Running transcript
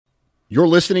You're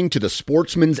listening to the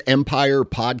Sportsman's Empire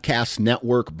Podcast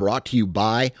Network, brought to you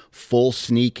by Full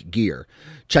Sneak Gear.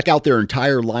 Check out their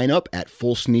entire lineup at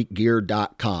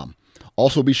fullsneakgear.com.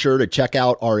 Also be sure to check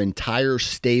out our entire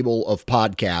stable of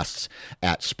podcasts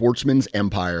at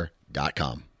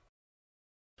sportsmansempire.com.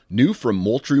 New from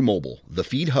Moultrie Mobile, the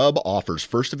Feed Hub offers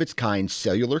first-of-its-kind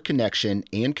cellular connection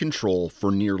and control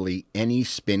for nearly any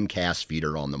spin cast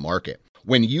feeder on the market.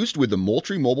 When used with the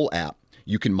Moultrie Mobile app,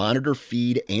 you can monitor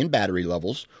feed and battery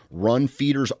levels, run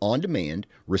feeders on demand,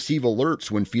 receive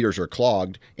alerts when feeders are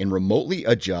clogged, and remotely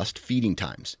adjust feeding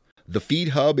times. The Feed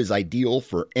Hub is ideal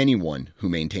for anyone who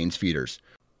maintains feeders.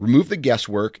 Remove the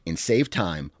guesswork and save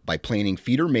time by planning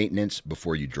feeder maintenance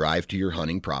before you drive to your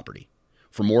hunting property.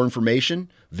 For more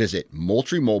information, visit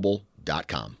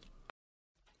MoultrieMobile.com.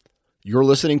 You're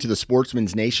listening to the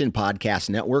Sportsman's Nation Podcast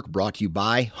Network, brought to you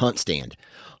by HuntStand.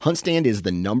 HuntStand is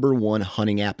the #1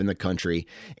 hunting app in the country,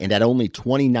 and at only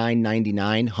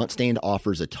 $29.99, HuntStand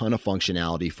offers a ton of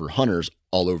functionality for hunters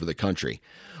all over the country.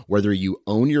 Whether you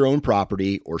own your own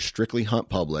property or strictly hunt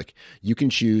public, you can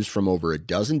choose from over a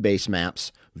dozen base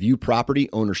maps, view property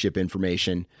ownership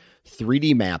information,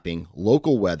 3D mapping,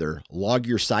 local weather, log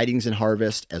your sightings and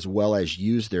harvest, as well as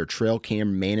use their trail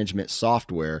cam management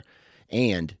software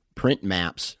and print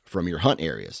maps from your hunt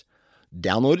areas.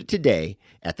 Download it today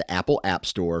at the Apple App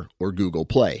Store or Google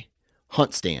Play.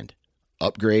 HuntStand.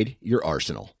 Upgrade your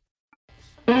arsenal.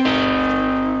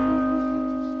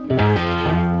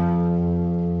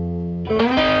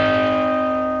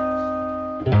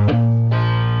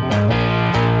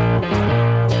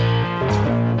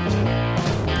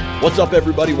 What's up,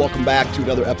 everybody? Welcome back to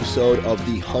another episode of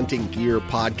the Hunting Gear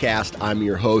Podcast. I'm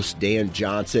your host, Dan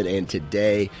Johnson, and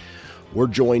today we're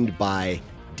joined by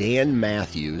Dan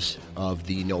Matthews of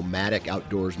the Nomadic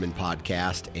Outdoorsman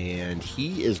podcast, and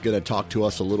he is going to talk to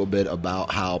us a little bit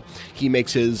about how he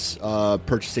makes his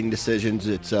purchasing decisions.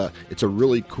 It's a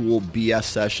really cool BS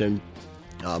session.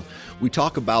 We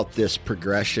talk about this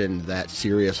progression that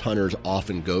serious hunters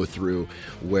often go through,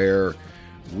 where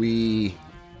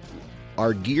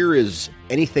our gear is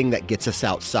anything that gets us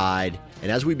outside.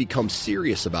 And as we become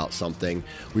serious about something,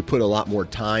 we put a lot more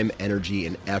time, energy,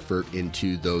 and effort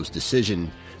into those decisions.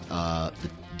 And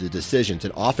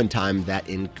oftentimes that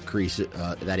increases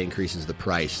the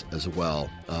price as well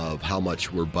of how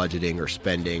much we're budgeting or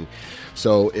spending.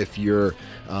 So if you're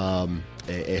a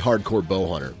hardcore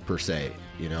bow hunter per se,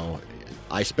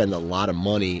 I spend a lot of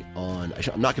money on.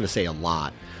 I'm not going to say a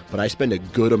lot, but I spend a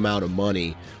good amount of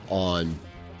money on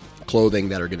clothing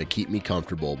that are going to keep me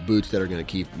comfortable, boots that are going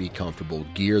to keep me comfortable,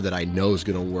 gear that I know is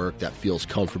going to work, that feels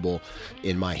comfortable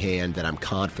in my hand, that I'm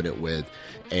confident with,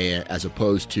 and as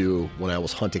opposed to when I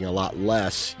was hunting a lot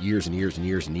less years and years and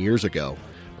years and years ago,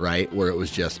 right, where it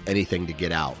was just anything to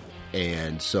get out.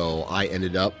 And so I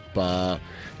ended up, buying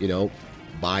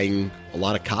a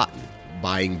lot of cotton,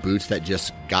 buying boots that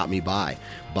just got me by,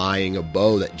 buying a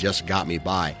bow that just got me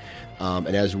by.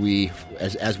 And as we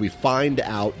find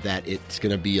out that it's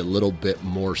going to be a little bit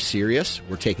more serious,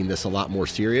 we're taking this a lot more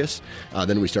serious,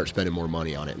 then we start spending more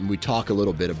money on it. And we talk a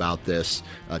little bit about this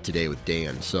today with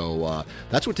Dan. So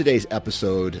that's what today's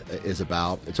episode is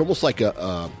about. It's almost like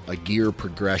a gear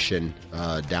progression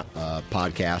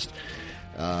podcast,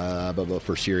 but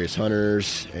for serious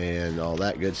hunters and all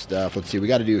that good stuff. Let's see, we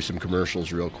got to do some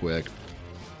commercials real quick.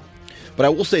 But I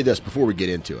will say this before we get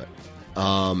into it.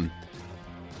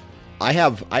 I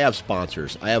have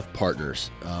sponsors, I have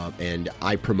partners, and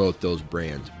I promote those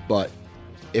brands. But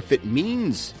if it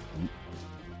means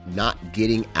not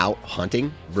getting out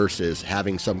hunting versus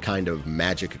having some kind of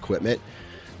magic equipment,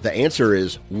 the answer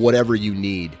is whatever you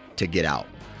need to get out,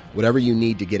 whatever you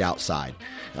need to get outside.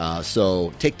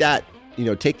 So take that,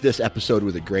 take this episode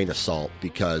with a grain of salt,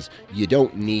 because you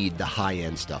don't need the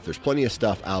high-end stuff. There's plenty of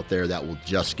stuff out there that will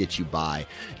just get you by.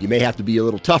 You may have to be a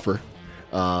little tougher,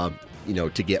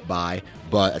 to get by,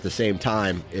 but at the same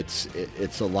time, it's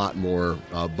a lot more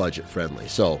budget friendly.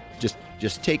 So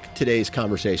just take today's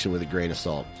conversation with a grain of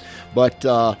salt. But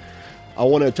I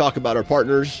want to talk about our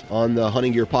partners on the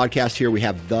Hunting Gear Podcast here. We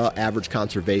have The Average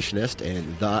Conservationist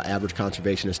and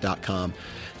theaverageconservationist.com.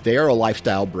 They are a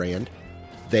lifestyle brand.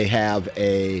 They have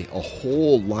a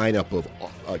whole lineup of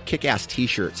kick-ass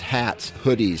t-shirts, hats,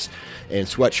 hoodies, and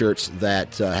sweatshirts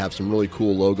that have some really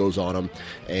cool logos on them.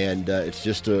 And it's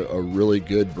just a really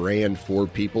good brand for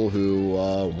people who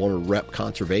want to rep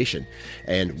conservation.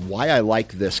 And why I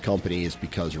like this company is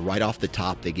because right off the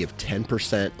top, they give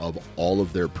 10% of all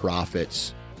of their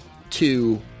profits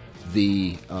to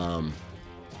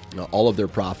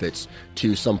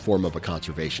some form of a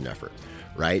conservation effort.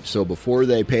 right? So before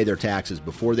they pay their taxes,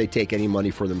 before they take any money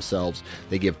for themselves,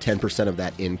 they give 10% of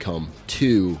that income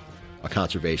to a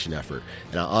conservation effort.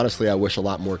 And honestly, I wish a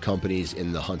lot more companies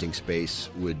in the hunting space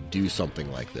would do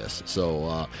something like this.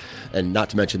 So, and not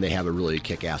to mention they have a really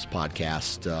kick-ass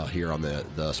podcast here on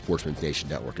the Sportsman's Nation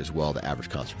Network as well, The Average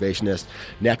Conservationist.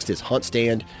 Next is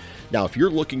HuntStand. Now, if you're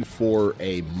looking for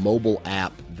a mobile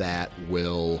app a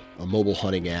mobile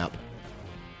hunting app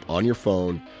on your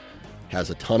phone, has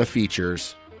a ton of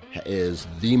features, is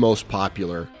the most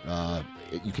popular.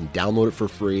 You can download it for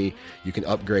free. You can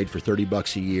upgrade for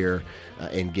 $30 a year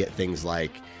and get things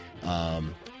like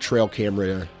trail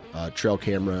camera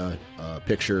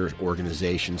picture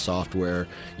organization software.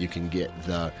 You can get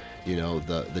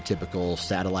the typical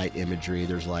satellite imagery.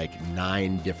 There's like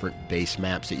 9 different base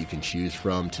maps that you can choose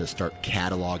from to start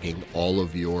cataloging all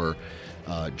of your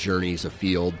journeys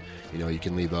afield. You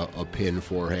can leave a pin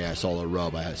for, hey, I saw a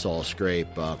rub, I saw a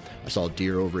scrape, I saw a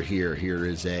deer over here. Here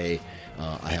is I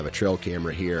have a trail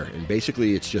camera here. And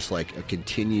basically it's just like a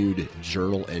continued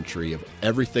journal entry of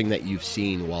everything that you've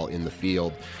seen while in the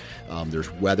field.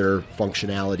 There's weather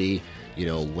functionality,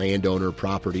 landowner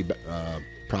property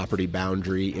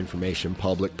boundary information,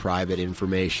 public, private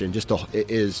information. It's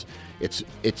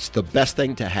the best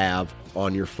thing to have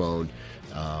on your phone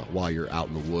while you're out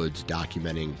in the woods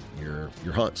documenting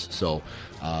your hunts. So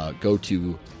go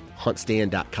to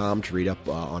huntstand.com to read up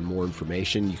on more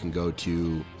information. You can go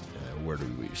to where do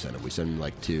we send it? We send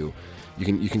them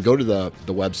you can go to the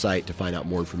website to find out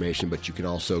more information, but you can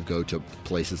also go to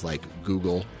places like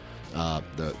Google,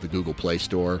 the Google Play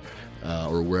Store,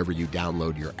 or wherever you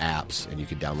download your apps, and you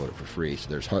can download it for free. So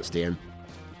there's HuntStand.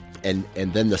 And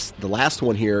then the last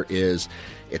one here is,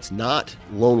 it's not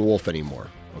Lone Wolf anymore.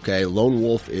 Okay, Lone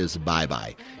Wolf is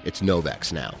bye-bye. It's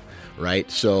Novex now, right?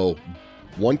 So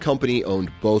one company owned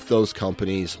both those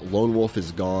companies. Lone Wolf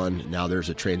is gone. Now there's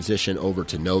a transition over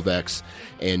to Novex,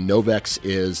 and Novex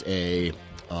is a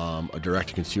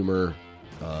direct-to-consumer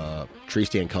tree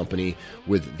stand company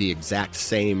with the exact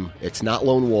same. It's not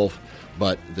Lone Wolf,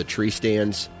 but the tree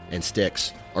stands and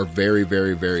sticks are very,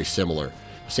 very, very similar.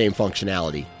 Same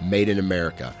functionality, made in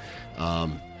America,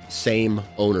 same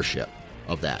ownership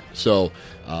of that. So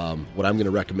what I'm going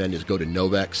to recommend is go to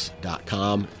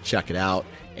novex.com, check it out,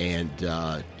 and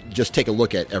just take a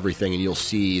look at everything, and you'll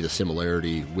see the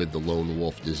similarity with the Lone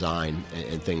Wolf design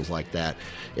and things like that.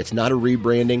 It's not a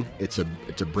rebranding. It's a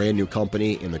brand new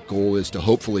company, and the goal is to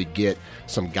hopefully get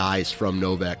some guys from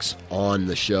Novex on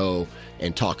the show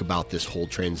and talk about this whole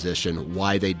transition,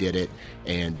 why they did it,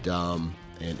 and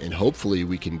hopefully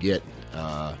we can get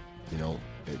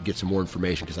some more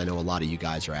information, because I know a lot of you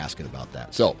guys are asking about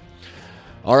that. So,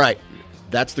 all right,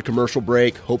 that's the commercial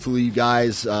break. Hopefully you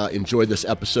guys enjoyed this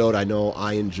episode. I know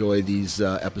I enjoy these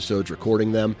episodes,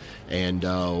 recording them. And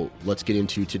let's get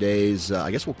into today's,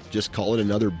 I guess we'll just call it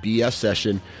another BS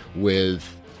session with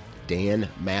Dan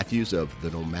Matthews of the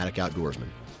Nomadic Outdoorsman.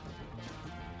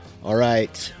 All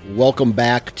right, welcome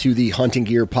back to the Hunting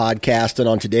Gear Podcast. And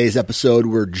on today's episode,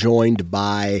 we're joined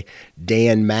by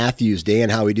Dan Matthews. Dan,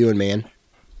 how we doing, man?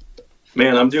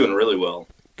 Man, I'm doing really well.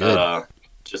 Good.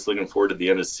 Just looking forward to the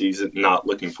end of the season. Not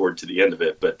looking forward to the end of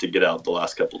it, but to get out the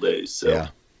last couple of days. So.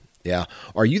 Yeah.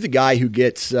 Are you the guy who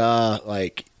gets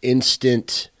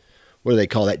instant, what do they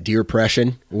call that,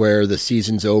 depression, where the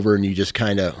season's over and you just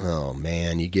kind of, oh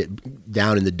man, you get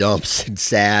down in the dumps and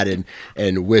sad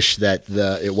and wish that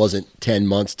it wasn't 10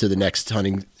 months to the next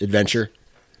hunting adventure?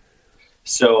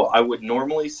 So I would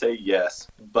normally say yes,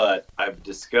 but I've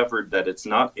discovered that it's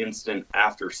not instant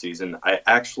after season. I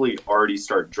actually already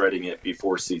start dreading it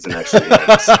before season actually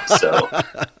ends.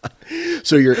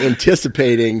 So you're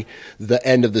anticipating the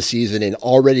end of the season and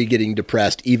already getting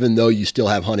depressed, even though you still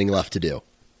have hunting left to do.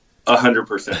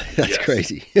 100%. That's yes.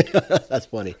 Crazy. That's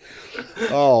funny.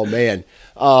 Oh man.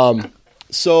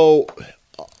 So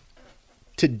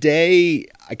today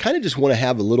I kind of just want to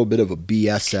have a little bit of a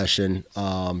BS session,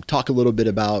 talk a little bit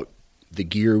about the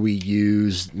gear we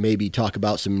use, maybe talk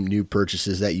about some new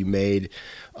purchases that you made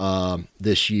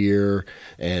this year,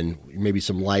 and maybe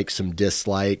some likes, some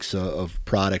dislikes of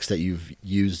products that you've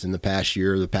used in the past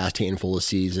year, the past handful of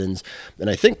seasons. And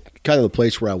I think kind of the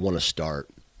place where I want to start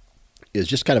is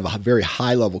just kind of a very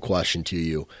high level question to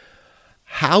you.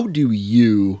 How do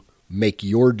you make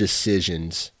your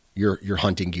decisions, your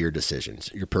hunting gear decisions,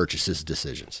 your purchases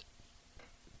decisions?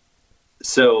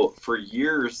 So for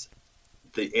years,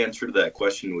 the answer to that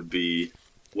question would be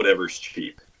whatever's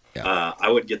cheap. Yeah. I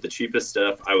would get the cheapest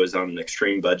stuff. I was on an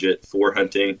extreme budget for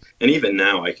hunting. And even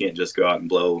now I can't just go out and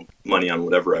blow money on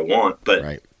whatever I want, but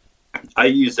Right. I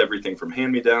used everything from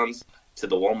hand-me-downs to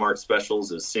the Walmart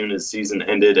specials. As soon as season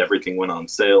ended, everything went on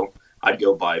sale. I'd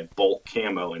go buy bulk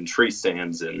camo and tree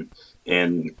stands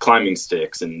and climbing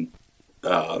sticks and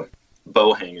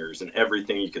bow hangers and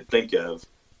everything you could think of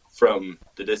from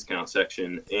the discount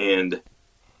section. And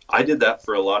I did that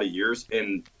for a lot of years.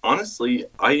 And honestly,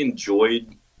 I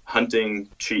enjoyed hunting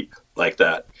cheap like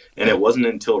that. And it wasn't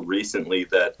until recently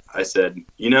that I said,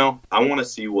 I want to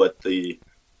see what the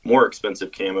more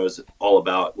expensive camo is all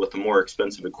about, what the more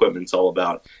expensive equipment's all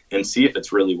about, and see if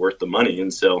it's really worth the money.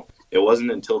 And so it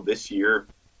wasn't until this year,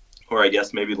 or I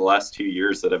guess maybe the last 2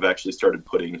 years, that I've actually started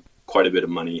putting quite a bit of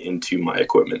money into my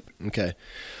equipment. Okay.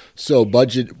 So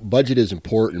budget is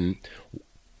important.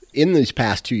 In these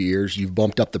past 2 years, you've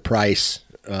bumped up the price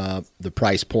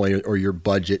point or your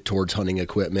budget towards hunting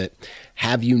equipment.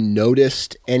 Have you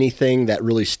noticed anything that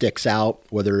really sticks out,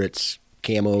 whether it's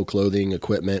camo, clothing,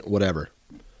 equipment, whatever?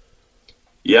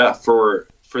 Yeah, for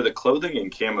the clothing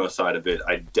and camo side of it,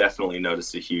 I definitely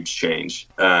noticed a huge change.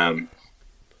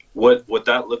 What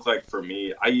that looked like for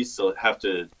me, I used to have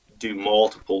to do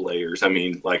multiple layers. I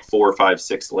mean, like 4, 5,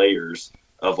 6 layers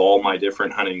of all my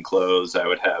different hunting clothes. I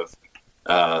would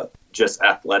have just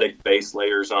athletic base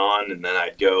layers on, and then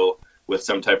I'd go with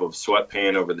some type of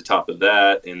sweatpant over the top of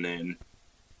that, and then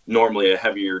normally a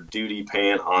heavier duty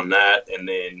pant on that, and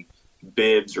then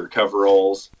bibs or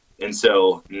coveralls. And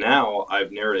so now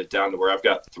I've narrowed it down to where I've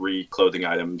got 3 clothing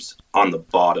items on the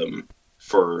bottom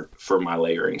for my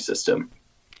layering system.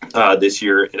 This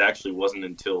year, it actually wasn't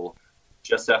until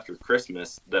just after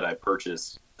Christmas that I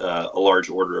purchased a large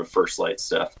order of First Light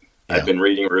stuff. Yeah. I've been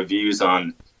reading reviews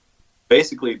on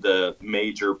basically the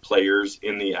major players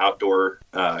in the outdoor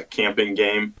camping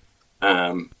game,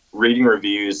 reading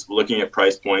reviews, looking at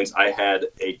price points. I had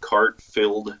a cart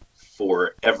filled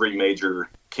for every major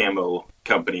camo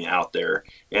company out there.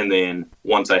 And then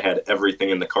once I had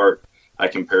everything in the cart, I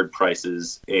compared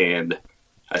prices and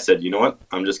I said, you know what?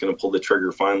 I'm just going to pull the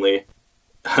trigger finally.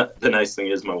 The nice thing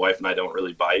is my wife and I don't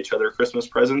really buy each other Christmas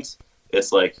presents.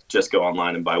 It's like, just go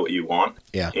online and buy what you want.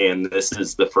 Yeah. And this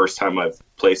is the first time I've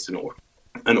placed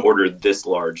an order this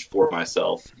large for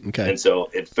myself. Okay. And so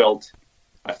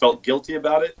I felt guilty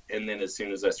about it. And then as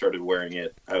soon as I started wearing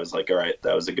it, I was like, all right,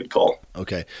 that was a good call.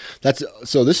 Okay.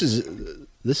 So this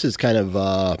is kind of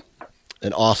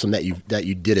an awesome that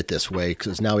you did it this way,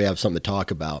 because now we have something to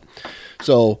talk about.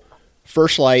 So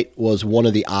First Light was one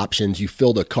of the options. You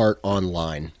filled a cart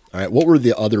online. All right. What were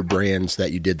the other brands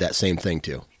that you did that same thing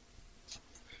to?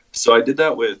 So I did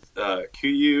that with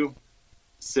KUIU,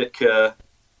 Sitka,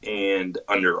 and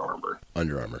Under Armour.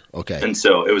 Under Armour. Okay. And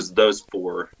so it was those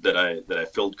 4 that I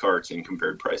filled carts and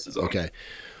compared prices on. Okay.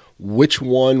 Which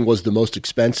one was the most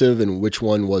expensive and which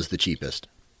one was the cheapest?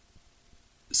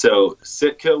 So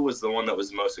Sitka was the one that was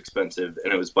the most expensive,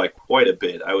 and it was by quite a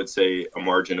bit. I would say a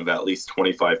margin of at least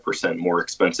 25% more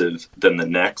expensive than the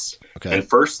next. Okay. And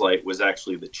First Light was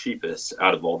actually the cheapest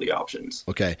out of all the options.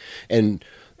 Okay. And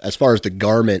as far as the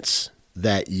garments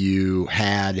that you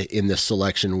had in this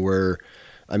selection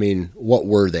what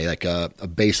were they? Like a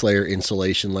base layer,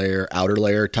 insulation layer, outer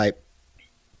layer type?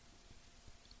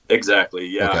 Exactly.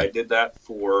 Yeah. Okay. I did that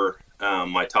for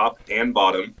my top and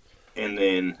bottom. And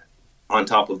then on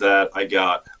top of that, I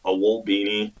got a wool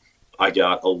beanie, I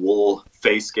got a wool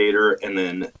face gaiter, and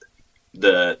then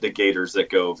the gaiters that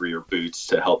go over your boots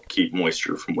to help keep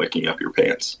moisture from wicking up your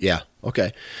pants. Yeah.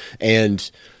 Okay. And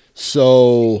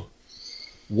so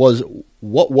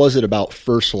what was it about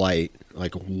First Light?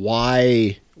 Like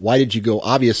why did you go?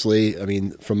 Obviously, I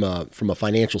mean, from a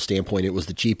financial standpoint, it was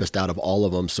the cheapest out of all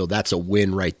of them. So that's a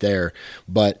win right there.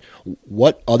 But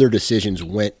what other decisions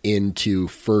went into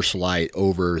First Light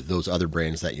over those other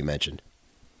brands that you mentioned?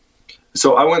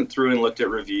 So I went through and looked at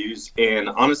reviews, and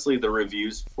honestly, the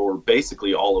reviews for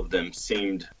basically all of them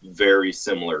seemed very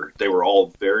similar. They were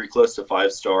all very close to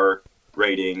 5-star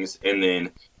ratings, and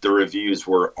then the reviews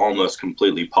were almost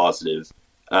completely positive.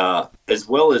 As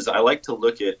well as I like to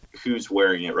look at who's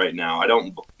wearing it right now. I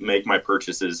don't make my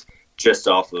purchases just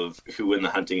off of who in the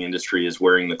hunting industry is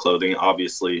wearing the clothing.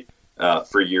 Obviously,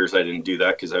 for years I didn't do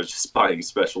that because I was just buying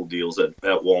special deals at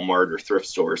Walmart or thrift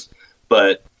stores.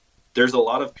 But there's a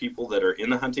lot of people that are in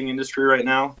the hunting industry right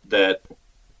now that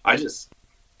I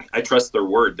trust their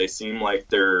word. They seem like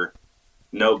they're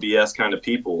no BS kind of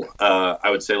people. I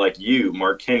would say like you,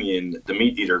 Mark Kenyon, the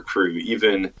Meat Eater crew,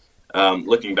 even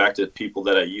looking back to people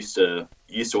that I used to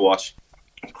watch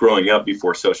growing up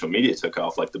before social media took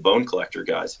off, like the Bone Collector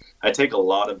guys. I take a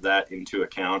lot of that into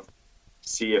account,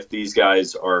 see if these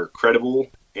guys are credible,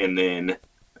 and then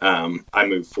I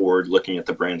move forward looking at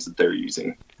the brands that they're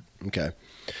using. Okay.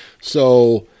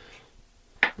 So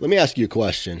let me ask you a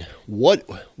question. What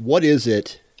is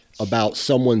it about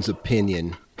someone's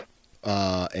opinion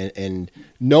and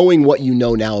knowing what you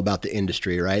know now about the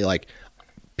industry, right? Like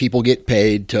people get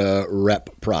paid to rep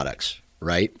products,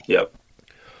 right? Yep.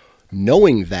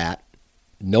 Knowing that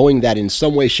in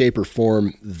some way, shape, or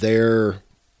form, their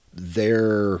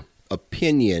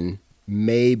opinion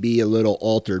may be a little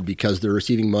altered because they're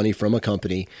receiving money from a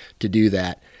company to do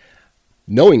that.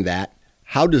 Knowing that,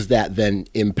 how does that then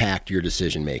impact your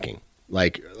decision making?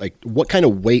 Like what kind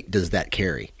of weight does that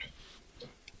carry?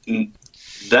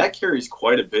 That carries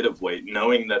quite a bit of weight,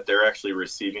 knowing that they're actually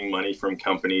receiving money from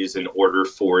companies in order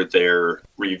for their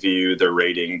review, their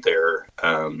rating, their,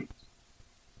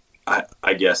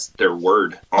 I guess, their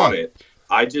word on it.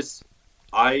 I've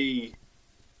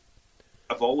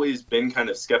always been kind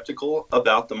of skeptical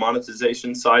about the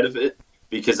monetization side of it,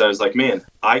 because I was like, man,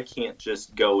 I can't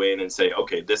just go in and say,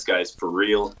 okay, this guy's for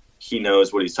real. He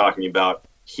knows what he's talking about.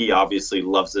 He obviously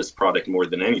loves this product more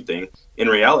than anything. In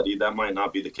reality, that might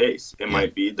not be the case. It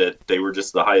might be that they were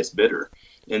just the highest bidder.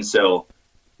 And so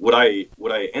what I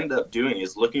end up doing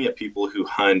is looking at people who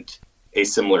hunt a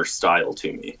similar style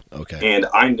to me. Okay. And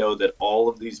I know that all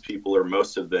of these people, or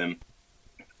most of them,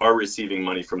 are receiving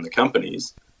money from the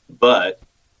companies. But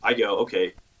I go,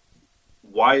 okay,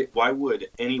 why would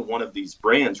any one of these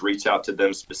brands reach out to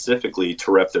them specifically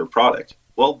to rep their product?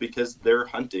 Well, because they're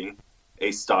hunting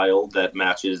a style that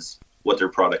matches what their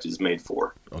product is made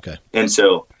for. Okay. And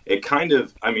so it kind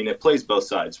of, it plays both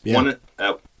sides. Yeah.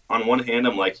 On one hand,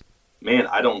 I'm like, man,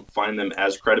 I don't find them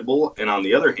as credible. And on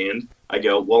the other hand, I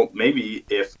go, well, maybe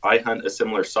if I hunt a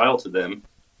similar style to them,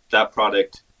 that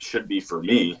product should be for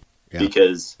me,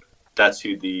 because that's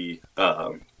who the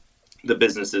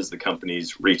businesses, the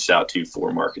companies reached out to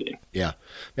for marketing. Yeah,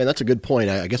 man, that's a good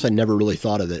point. I guess I never really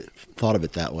thought of it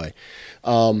that way.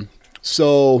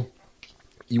 So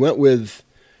you went with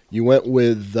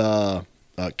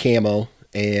Camo,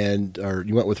 or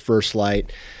you went with First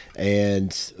Light,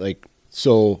 and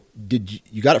so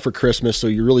you got it for Christmas, so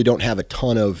you really don't have a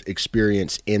ton of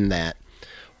experience in that.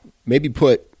 Maybe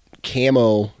put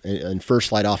Camo and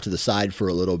First Light off to the side for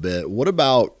a little bit. What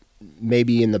about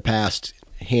maybe in the past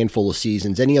handful of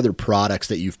seasons, any other products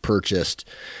that you've purchased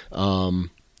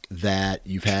that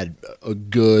you've had a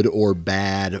good or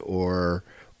bad, or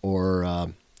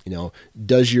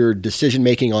does your decision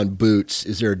making on boots,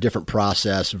 is there a different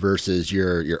process versus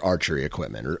your archery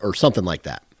equipment or something like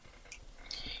that?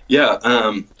 Yeah,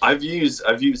 I've used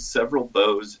several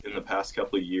bows in the past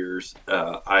couple of years.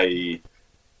 I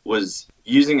was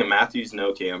using a Mathews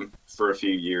No-Cam for a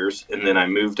few years, and then I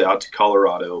moved out to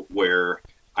Colorado, where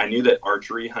I knew that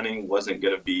archery hunting wasn't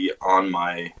going to be on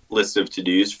my list of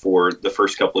to-dos for the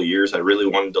first couple of years. I really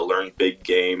wanted to learn big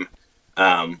game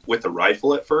with a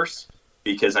rifle at first,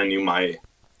 because I knew my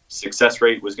success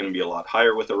rate was going to be a lot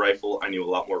higher with a rifle. I knew a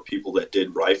lot more people that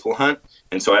did rifle hunt,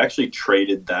 and so I actually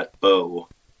traded that bow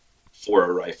for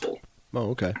a rifle. Oh,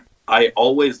 okay. I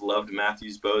always loved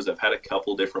Mathews bows. I've had a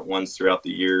couple different ones throughout the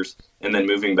years, and then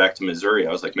moving back to Missouri,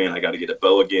 I was like, man, I got to get a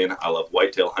bow again. I love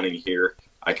whitetail hunting here.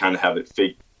 I kind of have it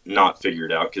not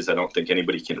figured out, because I don't think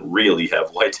anybody can really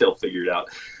have whitetail figured out.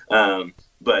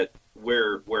 But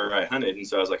where I hunted, and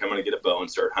so I was like, I'm going to get a bow and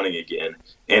start hunting again.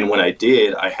 And when I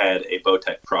did, I had a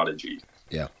Bowtech Prodigy.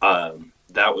 Yeah.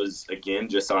 That was, again,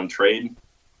 just on trade.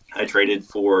 I traded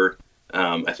for,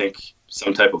 I think,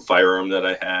 some type of firearm that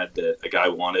I had that a guy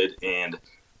wanted, and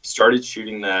started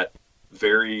shooting that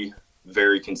very,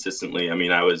 very consistently.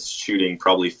 I was shooting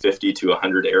probably 50 to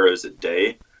 100 arrows a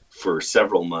day for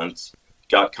several months.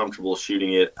 Got comfortable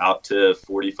shooting it out to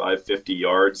 45, 50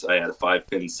 yards. I had a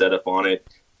 5-pin setup on it,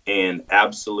 and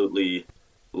absolutely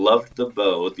loved the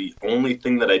bow. The only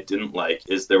thing that I didn't like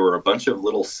is there were a bunch of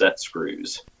little set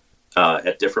screws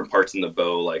at different parts in the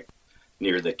bow, like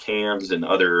near the cams and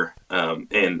other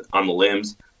and on the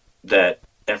limbs, that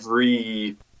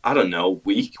every,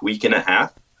 week and a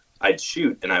half, I'd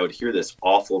shoot and I would hear this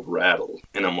awful rattle,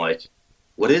 and I'm like,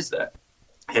 what is that?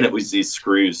 And it was these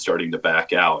screws starting to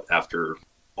back out after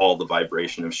all the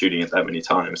vibration of shooting it that many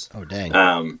times. Oh,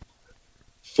 dang.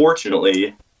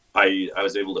 Fortunately, I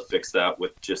was able to fix that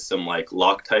with just some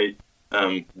Loctite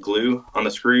glue on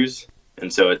the screws,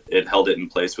 and so it held it in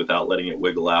place without letting it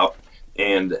wiggle out.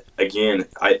 And again,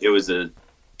 it was a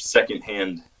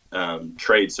secondhand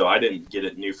trade, so I didn't get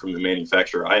it new from the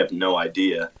manufacturer. I have no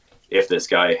idea if this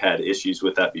guy had issues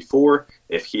with that before,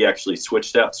 if he actually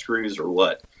switched out screws or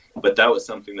what. But that was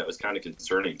something that was kind of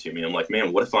concerning to me. I'm like,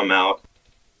 man, what if I'm out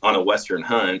on a Western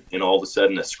hunt and all of a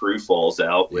sudden a screw falls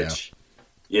out, which,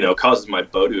 causes my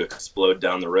bow to explode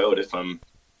down the road if I'm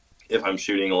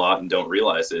shooting a lot and don't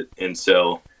realize it. And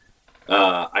so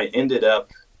I ended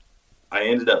up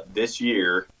this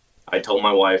year I told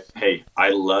my wife, hey, I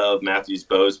love Matthews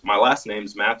bows. My last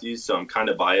name's Matthews, so I'm kind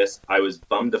of biased. I was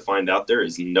bummed to find out there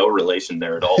is no relation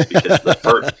there at all because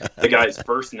the guy's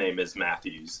first name is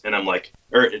Matthews. And I'm like,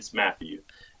 or it's Matthew.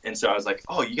 And so I was like,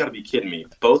 oh, you got to be kidding me.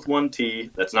 Both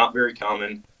 1T. That's not very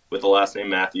common with the last name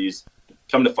Matthews.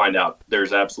 Come to find out,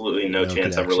 there's absolutely no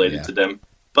chance I'm related to them.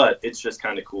 But it's just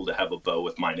kind of cool to have a bow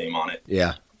with my name on it.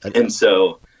 Yeah. And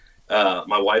so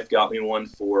my wife got me one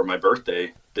for my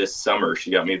birthday this summer.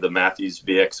 She got me the Matthews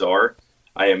VXR.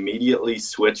 I immediately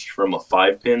switched from a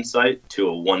 5-pin sight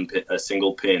to a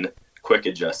single pin quick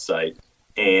adjust sight.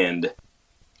 And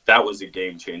that was a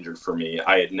game changer for me.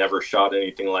 I had never shot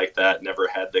anything like that, never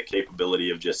had the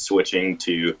capability of just switching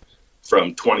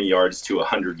from 20 yards to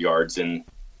 100 yards in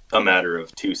a matter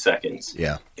of 2 seconds.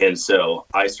 Yeah. And so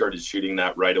I started shooting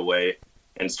that right away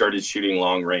and started shooting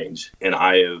long range. And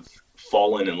I have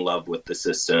fallen in love with the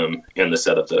system and the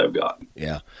setup that I've got.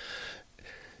 Yeah.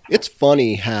 It's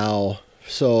funny how,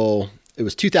 so it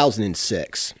was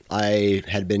 2006. I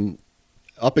had been,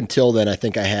 up until then, I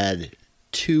think I had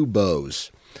 2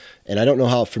 bows. And I don't know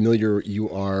how familiar you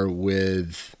are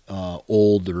with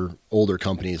older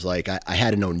companies. Like I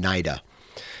had an Oneida,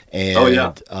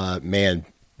 and man,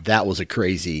 that was a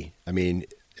crazy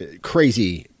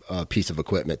piece of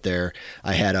equipment there.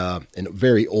 I had a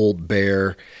very old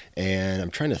Bear, and I'm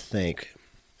trying to think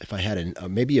if I had I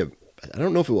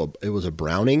don't know if it was a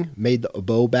Browning made a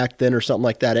bow back then or something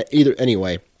like that.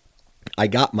 Anyway, I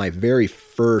got my very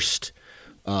first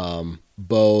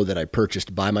bow that I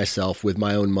purchased by myself with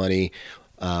my own money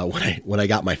when I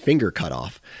got my finger cut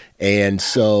off. And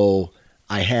so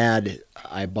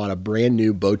I bought a brand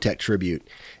new Bowtech Tribute,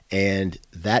 and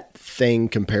that thing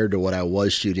compared to what I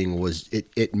was shooting was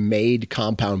it made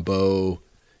compound bow,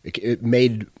 it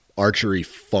made archery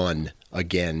fun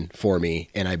again for me,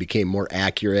 and I became more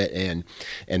accurate, and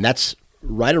that's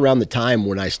right around the time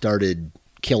when I started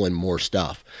killing more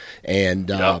stuff,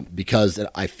 and because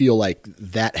I feel like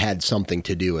that had something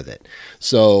to do with it.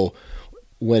 So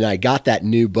when I got that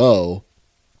new bow,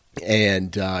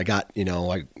 and I got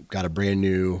a brand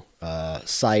new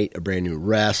sight, a brand new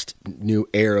rest, new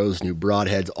arrows, new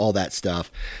broadheads, all that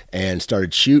stuff, and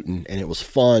started shooting, and it was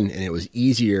fun and it was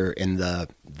easier, and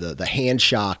the hand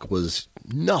shock was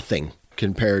nothing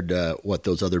compared to what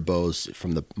those other bows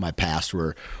from my past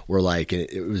were like.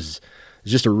 It was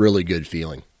just a really good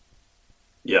feeling.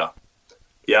 Yeah.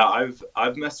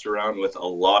 I've messed around with a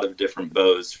lot of different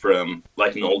bows, from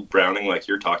like an old Browning, like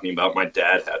you're talking about. My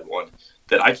dad had one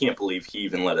that I can't believe he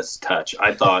even let us touch.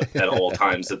 I thought at all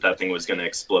times that thing was going to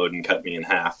explode and cut me in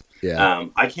half. Yeah.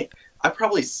 I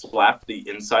probably slapped the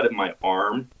inside of my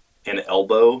arm and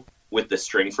elbow with the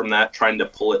string from that, trying to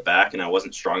pull it back, and I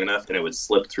wasn't strong enough, and it would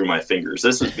slip through my fingers.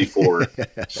 This was before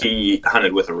he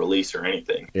hunted with a release or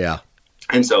anything. Yeah.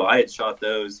 And so I had shot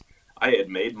those. I had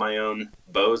made my own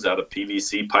bows out of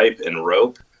PVC pipe and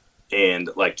rope, and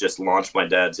like just launched my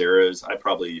dad's arrows. I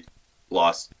probably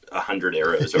lost 100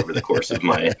 arrows over the course of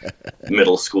my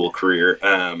middle school career.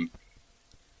 But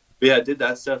yeah, I did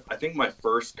that stuff. I think my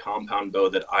first compound bow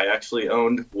that I actually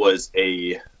owned was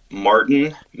a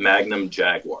Martin Magnum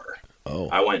Jaguar. Oh.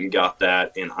 I went and got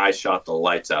that, and I shot the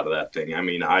lights out of that thing. I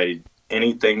mean,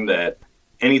 anything that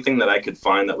I could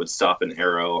find that would stop an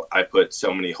arrow, I put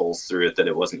so many holes through it that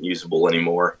it wasn't usable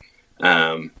anymore.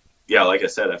 Like I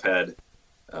said, I've had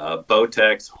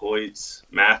Bowtechs, Hoyts,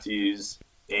 Matthews,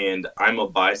 and I'm a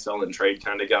buy, sell, and trade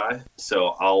kind of guy.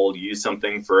 So I'll use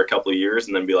something for a couple of years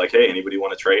and then be like, hey, anybody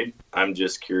want to trade? I'm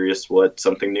just curious what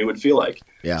something new would feel like.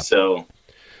 Yeah. So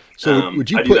would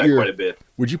you I do that quite a bit.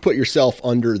 Would you put yourself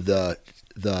under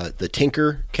the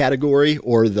tinker category,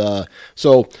 or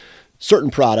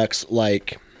certain products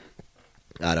like,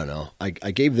 I don't know. I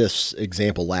gave this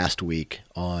example last week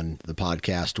on the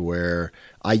podcast where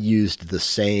I used the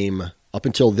same, up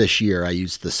until this year, I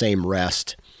used the same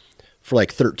rest for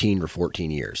like 13 or 14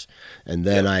 years. And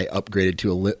then I upgraded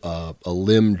to a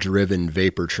limb-driven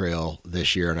vapor trail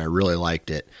this year, and I really liked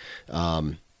it.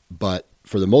 But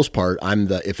for the most part, I'm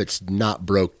if it's not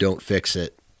broke, don't fix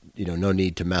it, no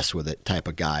need to mess with it type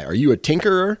of guy. Are you a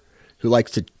tinkerer who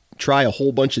likes to try a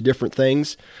whole bunch of different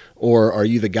things, or are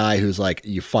you the guy who's like,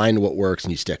 you find what works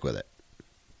and you stick with it?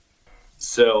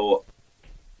 So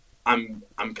I'm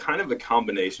kind of a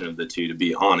combination of the two, to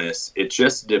be honest. It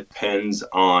just depends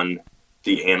on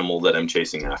the animal that I'm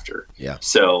chasing after. Yeah.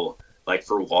 So like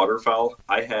for waterfowl,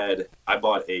 I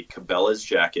bought a Cabela's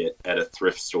jacket at a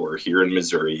thrift store here in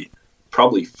Missouri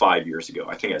probably 5 years ago.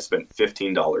 I think I spent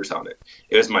 $15 on it.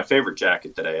 It was my favorite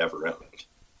jacket that I ever owned.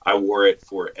 I wore it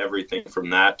for everything from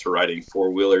that to riding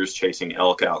four-wheelers, chasing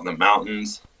elk out in the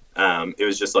mountains. It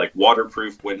was just like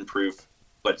waterproof, windproof,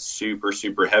 but super,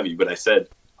 super heavy. But I said,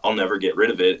 I'll never get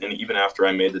rid of it. And even after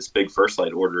I made this big First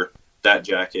Light order, that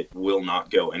jacket will not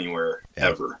go anywhere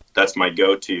ever. That's my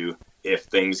go-to. If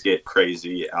things get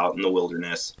crazy out in the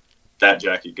wilderness, that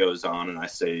jacket goes on and I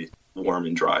stay warm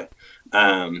and dry.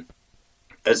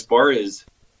 As far as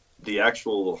the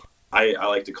actual, I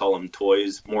like to call them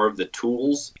toys, more of the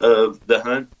tools of the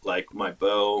hunt, like my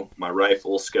bow, my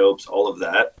rifle, scopes, all of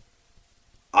that.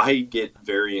 I get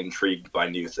very intrigued by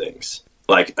new things.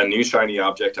 Like a new shiny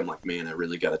object, I'm like, man, I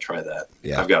really got to try that.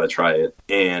 I've got to try it.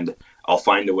 And I'll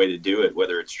find a way to do it,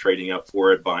 whether it's trading up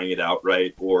for it, buying it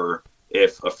outright, or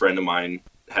if a friend of mine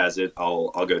has it,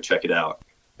 I'll go check it out.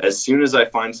 As soon as I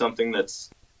find something that's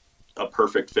a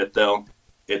perfect fit, though,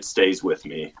 it stays with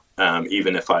me.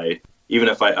 Even if I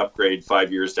upgrade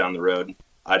 5 years down the road,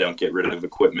 I don't get rid of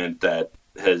equipment that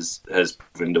has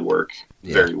proven to work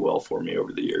very well for me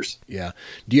over the years. Yeah.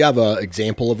 Do you have an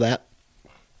example of that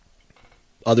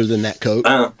other than that coat?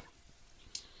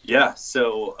 Yeah.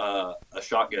 So a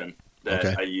shotgun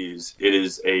that I use, it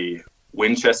is a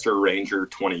Winchester Ranger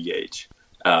 20 gauge.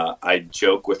 I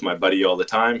joke with my buddy all the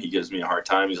time. He gives me a hard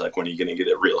time. He's like, when are you going to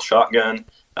get a real shotgun?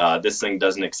 This thing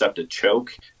doesn't accept a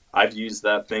choke. I've used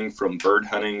that thing from bird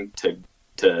hunting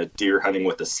to deer hunting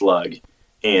with a slug.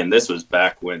 And this was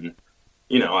back when,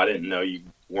 I didn't know you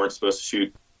weren't supposed to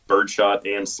shoot birdshot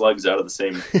and slugs out of the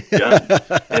same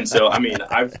gun. And so, I mean,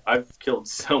 I've killed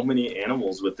so many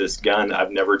animals with this gun.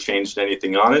 I've never changed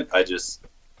anything on it. I just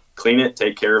clean it,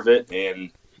 take care of it.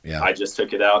 And I just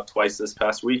took it out twice this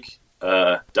past week,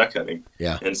 duck hunting.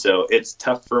 Yeah. And so it's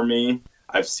tough for me.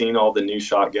 I've seen all the new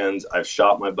shotguns. I've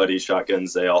shot my buddy's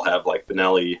shotguns. They all have like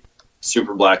Benelli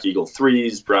Super Black Eagle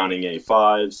 3s, Browning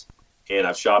A5s, and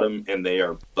I've shot them and they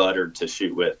are buttered to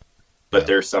shoot with. But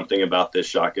there's something about this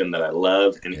shotgun that I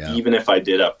love. And even if I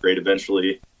did upgrade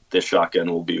eventually, this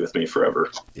shotgun will be with me forever.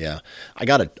 Yeah. I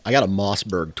got a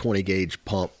Mossberg 20 gauge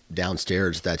pump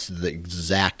downstairs. That's the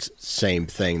exact same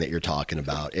thing that you're talking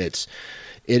about. It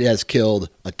has killed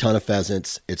a ton of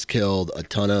pheasants. It's killed a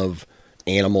ton of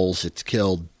animals. It's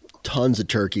killed tons of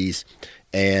turkeys.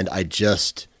 And I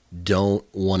just don't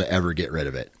want to ever get rid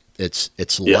of it.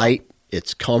 It's light.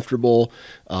 It's comfortable.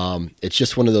 It's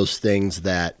just one of those things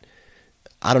that,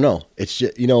 I don't know. It's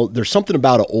just, there's something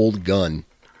about an old gun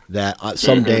that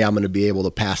someday I'm going to be able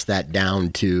to pass that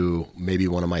down to maybe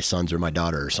one of my sons or my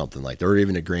daughter or something like that, or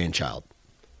even a grandchild.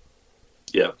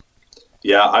 Yeah.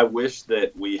 Yeah. I wish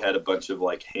that we had a bunch of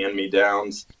like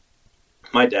hand-me-downs.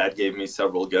 My dad gave me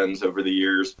several guns over the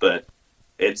years, but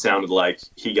it sounded like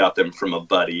he got them from a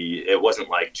buddy. It wasn't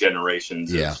like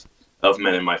generations of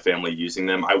men in my family using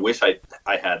them. I wish I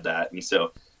had that. And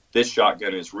so this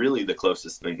shotgun is really the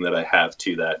closest thing that I have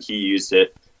to that. He used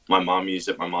it. My mom used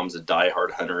it. My mom's a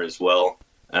diehard hunter as well.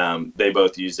 They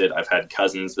both use it. I've had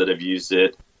cousins that have used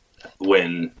it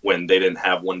when they didn't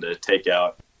have one to take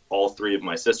out. All three of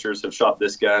my sisters have shot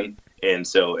this gun. And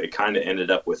so it kind of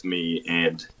ended up with me,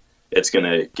 and it's going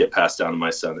to get passed down to my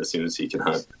son as soon as he can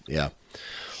hunt. Yeah.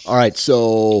 All right.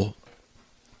 So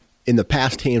in the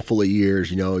past handful of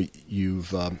years,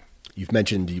 you've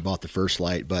mentioned you bought the First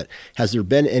Light, but has there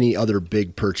been any other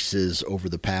big purchases over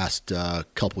the past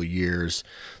couple of years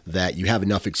that you have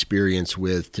enough experience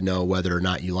with to know whether or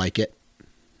not you like it?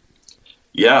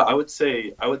 Yeah, I would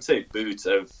say boots.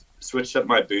 I've switched up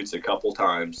my boots a couple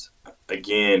times.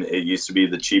 Again, it used to be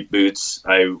the cheap boots.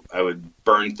 I would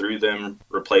burn through them,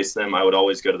 replace them. I would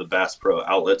always go to the Bass Pro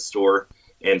outlet store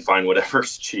and find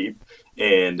whatever's cheap.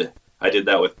 And I did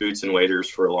that with boots and waders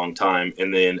for a long time.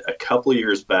 And then a couple of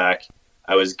years back,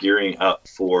 I was gearing up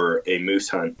for a moose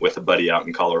hunt with a buddy out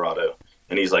in Colorado.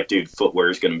 And he's like, dude, footwear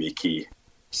is going to be key.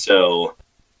 So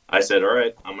I said, all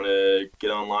right, I'm going to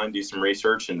get online, do some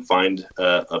research, and find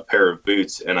a pair of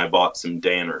boots. And I bought some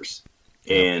Danners.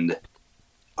 And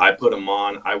I put them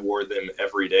on. I wore them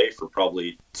every day for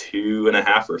probably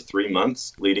 2.5 or 3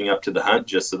 months leading up to the hunt,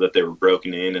 just so that they were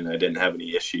broken in and I didn't have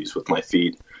any issues with my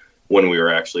feet when we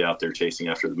were actually out there chasing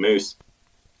after the moose.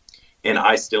 And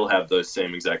I still have those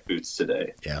same exact boots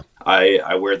today. Yeah.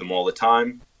 I wear them all the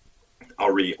time.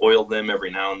 I'll re-oil them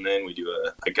every now and then. We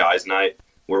do a guys' night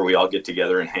where we all get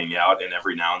together and hang out, and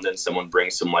every now and then someone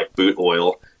brings some like boot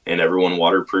oil and everyone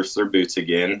waterproofs their boots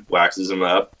again, waxes them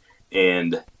up.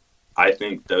 And I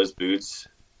think those boots,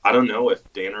 I don't know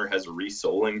if Danner has a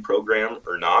resoling program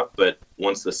or not, but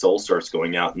once the sole starts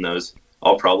going out in those,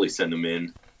 I'll probably send them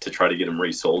in to try to get them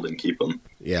resold and keep them.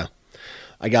 Yeah.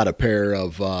 I got a pair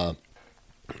of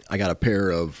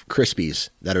Crispies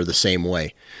that are the same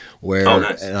way, where,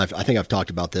 nice. And I think I've talked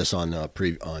about this on a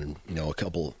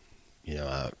couple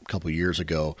a couple of years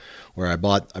ago, where I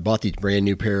bought these brand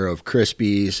new pair of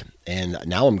Crispies, and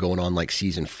now I'm going on like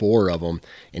season 4 of them,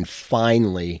 and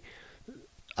finally,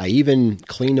 I even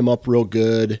cleaned them up real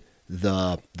good.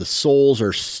 The soles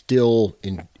are still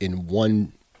in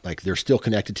one, like they're still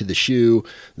connected to the shoe.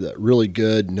 Really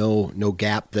good, no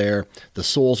gap there. The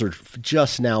soles are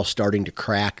just now starting to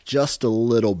crack just a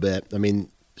little bit. I mean,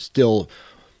 still,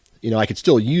 I could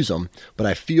still use them, but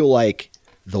I feel like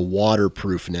the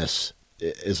waterproofness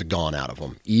is gone out of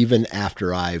them. Even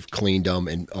after I've cleaned them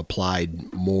and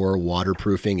applied more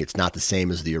waterproofing, it's not the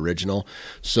same as the original.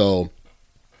 So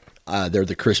they're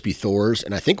the Crispy Thors,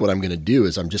 and I think what I'm going to do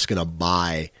is I'm just going to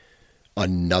buy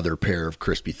another pair of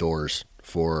Crispy Thors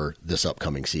for this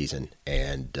upcoming season,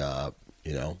 and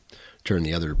turn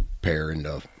the other pair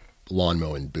into lawn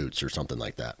mowing boots or something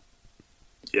like that.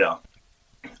 Yeah,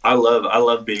 I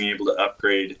love being able to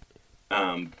upgrade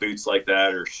boots like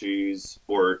that, or shoes,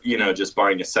 or just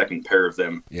buying a second pair of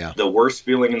them. Yeah. The worst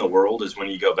feeling in the world is when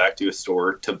you go back to a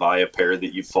store to buy a pair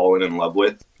that you've fallen in love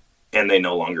with, and they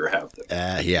no longer have them.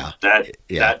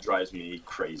 That drives me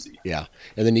crazy. Yeah.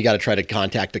 And then you got to try to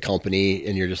contact the company,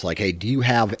 and you're just like, hey, do you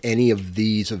have any of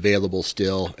these available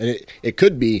still? And it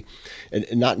could be, and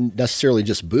not necessarily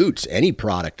just boots, any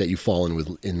product that you've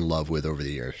fallen in love with over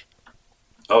the years.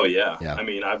 Oh, yeah. I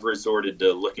mean, I've resorted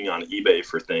to looking on eBay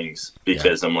for things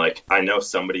because I'm like, I know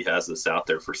somebody has this out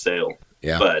there for sale.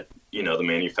 Yeah. But, the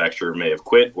manufacturer may have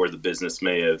quit, or the business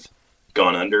may have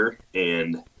gone under.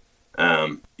 And,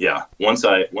 once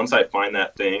I find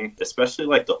that thing, especially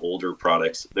like the older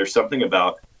products, there's something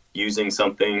about using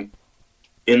something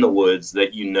in the woods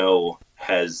that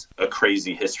has a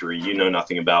crazy history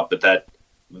nothing about, but that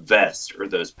vest or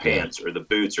those pants or the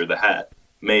boots or the hat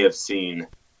may have seen,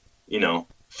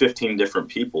 15 different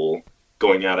people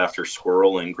going out after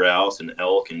squirrel and grouse and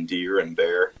elk and deer and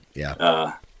bear.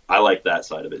 Yeah. I like that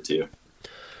side of it too.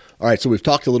 All right. So we've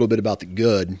talked a little bit about the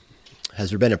good. Has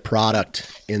there been a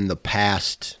product in the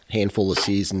past handful of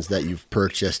seasons that you've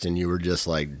purchased and you were just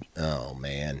like, oh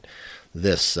man,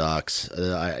 this sucks.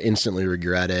 I instantly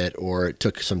regret it, or it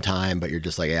took some time, but you're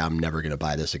just like, yeah, I'm never going to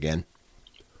buy this again?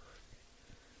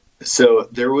 So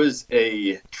there was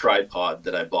a tripod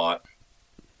that I bought.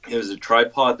 It was a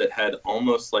tripod that had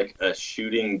almost like a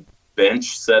shooting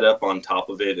bench set up on top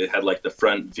of it. It had like the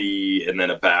front V and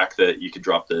then a back that you could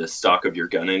drop the stock of your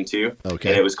gun into. Okay.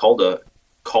 And it was called a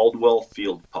Caldwell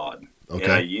Field Pod. Okay.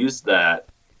 And I used that,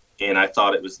 and I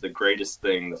thought it was the greatest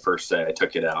thing the first day I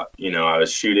took it out. I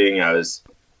was shooting. I was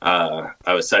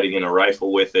sighting in a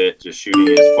rifle with it, just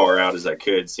shooting as far out as I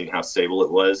could, seeing how stable it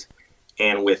was.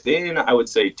 And within, I would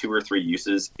say, 2 or 3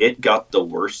 uses, it got the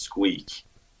worst squeak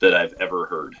that I've ever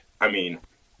heard. I mean,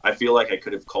 I feel like I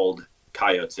could have called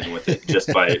coyotes in with it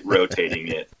just by rotating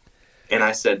it. And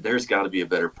I said, there's got to be a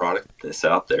better product than this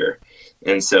out there.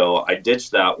 And so I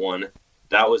ditched that one.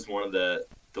 That was one of the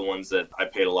ones that I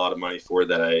paid a lot of money for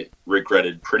that I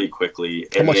regretted pretty quickly.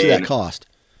 How much did that cost?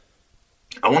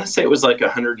 I want to say it was like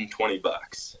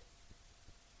 $120.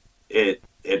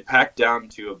 It packed down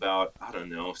to about,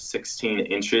 16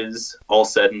 inches, all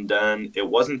said and done. It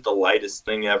wasn't the lightest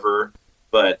thing ever,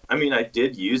 but I mean, I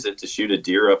did use it to shoot a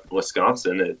deer up in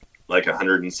Wisconsin at like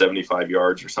 175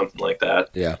 yards or something like that.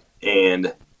 Yeah.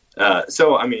 And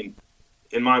so, I mean,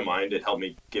 in my mind, it helped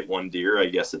me get one deer. I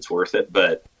guess it's worth it,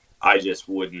 but I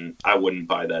wouldn't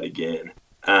buy that again.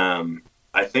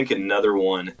 I think another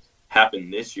one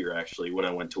happened this year, actually, when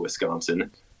I went to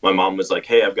Wisconsin. My mom was like,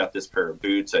 hey, I've got this pair of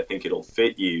boots. I think it'll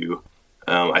fit you.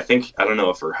 I don't know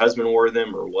if her husband wore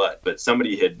them or what, but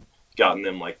somebody had gotten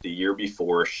them like the year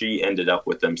before. She ended up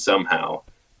with them somehow.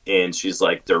 And she's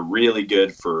like, they're really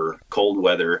good for cold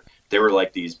weather. They were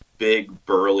like these big,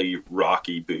 burly,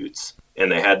 rocky boots.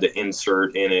 And they had the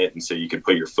insert in it, and so you could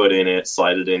put your foot in it,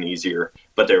 slide it in easier.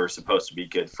 But they were supposed to be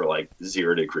good for like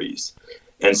 0 degrees.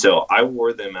 And so I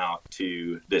wore them out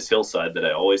to this hillside that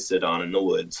I always sit on in the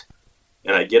woods.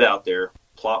 And I get out there,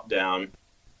 plop down,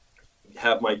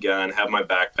 have my gun, have my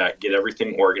backpack, get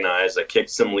everything organized. I kicked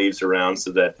some leaves around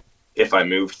so that if I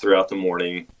moved throughout the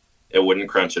morning, it wouldn't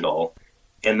crunch at all.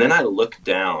 And then I looked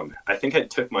down. I think I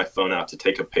took my phone out to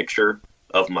take a picture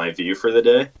of my view for the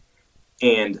day.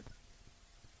 And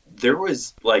there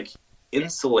was like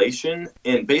insulation,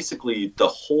 and basically the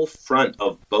whole front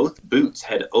of both boots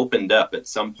had opened up at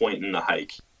some point in the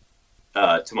hike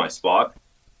to my spot.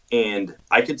 And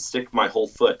I could stick my whole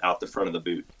foot out the front of the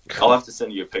boot. I'll have to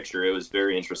send you a picture. It was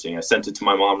very interesting. I sent it to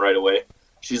my mom right away.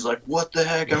 She's like, what the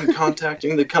heck? I'm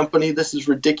contacting the company. This is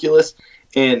ridiculous.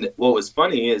 And what was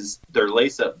funny is they're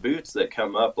lace-up boots that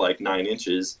come up like 9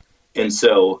 inches. And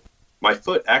so my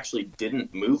foot actually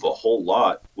didn't move a whole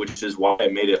lot, which is why I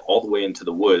made it all the way into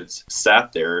the woods,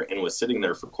 sat there, and was sitting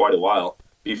there for quite a while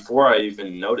before I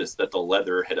even noticed that the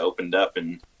leather had opened up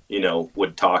and,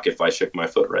 would talk if I shook my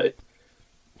foot right.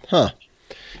 Huh.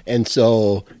 And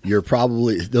so you're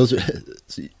probably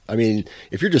I mean,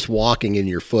 if you're just walking and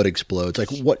your foot explodes, like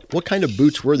what kind of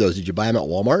boots were those? Did you buy them at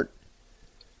Walmart?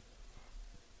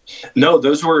 No,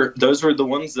 those were the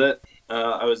ones that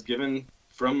I was given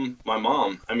from my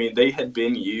mom. I mean, they had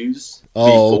been used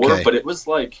before, okay. but it was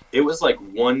like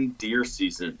one deer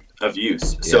season of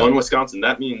use. So in Wisconsin,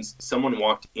 that means someone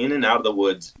walked in and out of the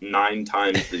woods 9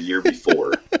 times the year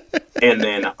before, and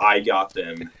then I got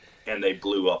them, and they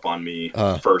blew up on me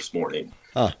first morning.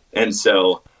 And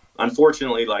so,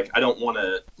 unfortunately, I don't want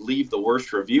to leave the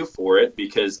worst review for it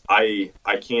because I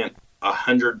can't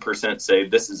 100% say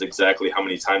this is exactly how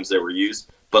many times they were used.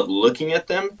 But looking at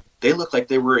them, they look like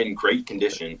they were in great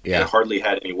condition and hardly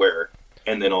had any wear.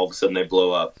 And then all of a sudden they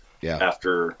blow up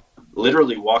after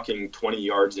literally walking 20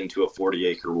 yards into a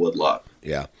 40-acre woodlot.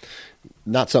 Yeah.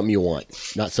 Not something you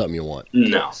want. Not something you want.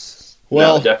 No.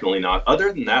 Well, no, definitely not.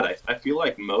 Other than that, I feel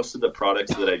like most of the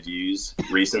products that I've used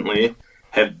recently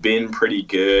have been pretty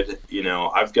good.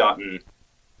 I've gotten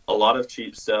a lot of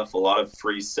cheap stuff, a lot of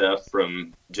free stuff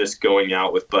from just going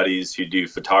out with buddies who do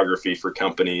photography for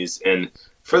companies. And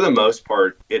for the most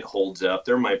part, it holds up.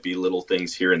 There might be little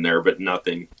things here and there, but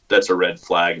nothing that's a red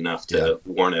flag enough to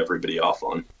warn everybody off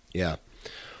on. Yeah.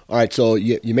 All right, so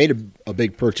you made a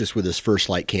big purchase with this First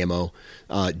Light camo.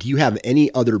 Do you have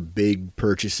any other big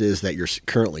purchases that you're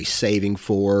currently saving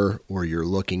for or you're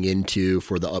looking into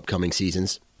for the upcoming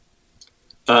seasons?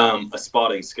 A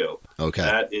spotting scope. Okay.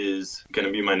 That is going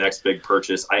to be my next big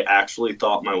purchase. I actually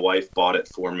thought my wife bought it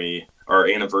for me. Our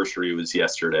anniversary was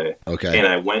yesterday. Okay. And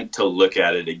I went to look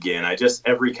at it again.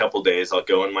 Every couple days, I'll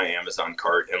go in my Amazon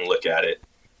cart and look at it,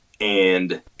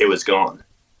 and it was gone.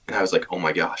 And I was like, oh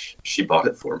my gosh, she bought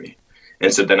it for me.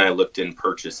 And so then I looked in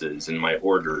purchases and my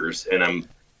orders, and I'm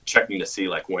checking to see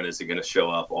when is it going to show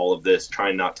up, all of this,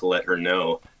 trying not to let her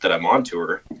know that I'm onto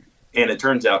her. And it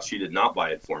turns out she did not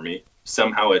buy it for me.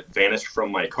 Somehow it vanished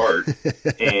from my cart.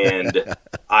 And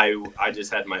I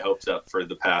just had my hopes up for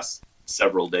the past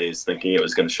several days thinking it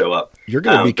was going to show up. You're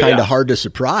going to be kind of hard to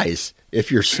surprise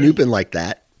if you're snooping like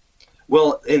that.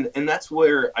 Well, and that's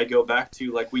where I go back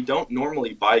to, we don't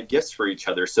normally buy gifts for each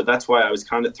other. So that's why I was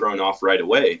kind of thrown off right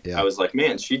away. Yeah. I was like,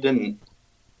 man, she didn't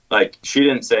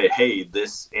say, hey,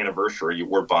 this anniversary,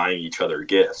 we're buying each other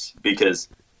gifts, because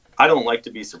I don't like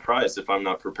to be surprised if I'm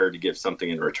not prepared to give something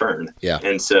in return. Yeah.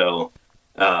 And so,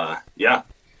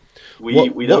 we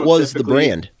what don't was the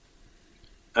brand?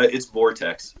 It's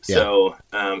Vortex. Yeah. So,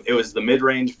 it was the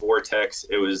mid-range Vortex.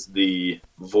 It was the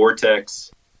Vortex,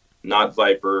 not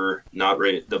Viper,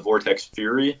 the Vortex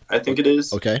Fury, I think it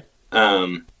is. Okay.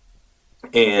 And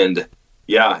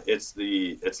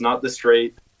it's not the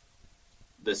straight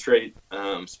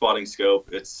spotting scope.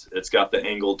 It's got the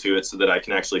angle to it so that I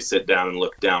can actually sit down and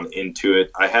look down into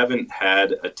it. I haven't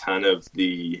had a ton of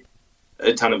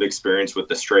experience with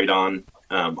the straight on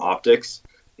optics,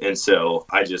 and so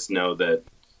I just know that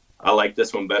I like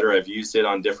this one better. I've used it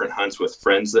on different hunts with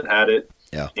friends that had it.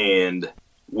 Yeah. And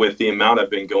with the amount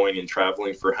I've been going and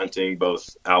traveling for hunting,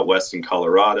 both out west in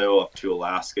Colorado up to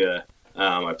Alaska,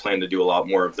 I plan to do a lot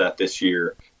more of that this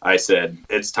year. I said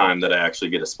it's time that I actually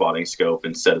get a spotting scope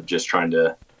instead of just trying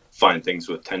to find things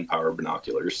with 10 power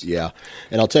binoculars. Yeah.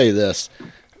 And I'll tell you this,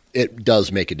 it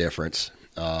does make a difference.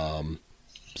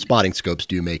 Spotting scopes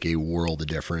do make a world of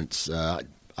difference.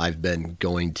 I've been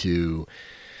going to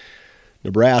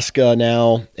Nebraska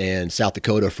now and South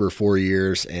Dakota for 4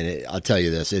 years. And I'll tell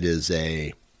you this,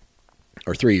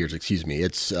 or 3 years, excuse me.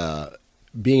 It's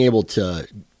being able to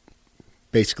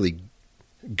basically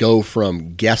go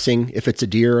from guessing if it's a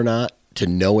deer or not to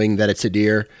knowing that it's a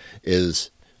deer is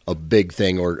a big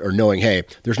thing, or knowing, hey,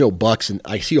 there's no bucks and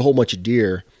I see a whole bunch of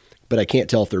deer, but I can't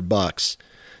tell if they're bucks.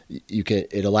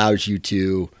 It allows you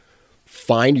to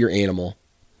find your animal,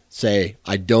 say,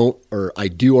 I do or I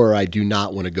do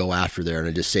not want to go after there. And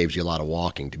it just saves you a lot of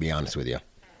walking, to be honest with you.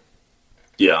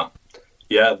 Yeah.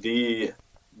 Yeah. The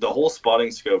whole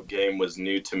spotting scope game was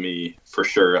new to me for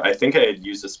sure. I think I had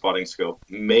used a spotting scope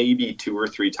maybe 2 or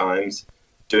 3 times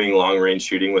doing long range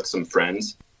shooting with some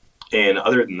friends. And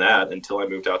other than that, until I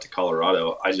moved out to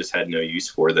Colorado, I just had no use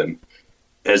for them.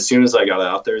 As soon as I got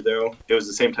out there, though, it was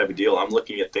the same type of deal. I'm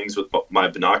looking at things with my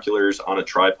binoculars on a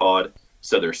tripod,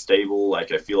 so they're stable. I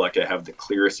feel like I have the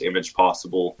clearest image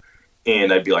possible.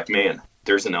 And I'd be like, man,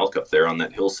 there's an elk up there on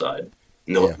that hillside.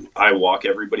 I walk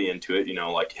everybody into it,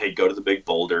 hey, go to the big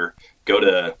boulder, go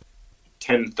to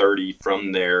 1030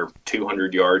 from there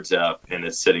 200 yards up, and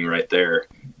it's sitting right there,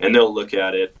 and they'll look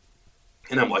at it,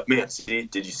 and I'm like, man, see,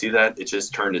 did you see that? It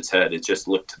just turned its head. It just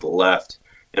looked to the left.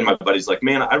 And my buddy's like,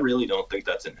 man, I really don't think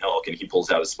that's an elk. And he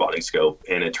pulls out a spotting scope,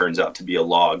 and it turns out to be a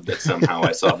log that somehow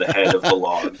I saw the head of the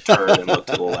log turn and look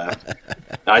to the left.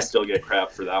 I still get crap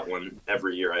for that one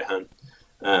every year I hunt.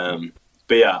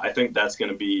 But yeah, I think that's going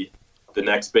to be the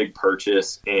next big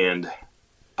purchase. And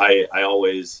I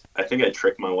think I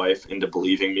tricked my wife into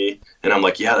believing me, and I'm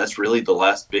like, yeah, that's really the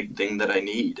last big thing that I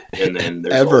need. And then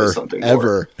there's always something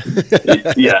more.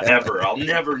 Yeah, ever. I'll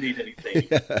never need anything.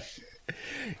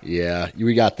 Yeah,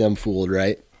 we got them fooled,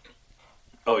 right?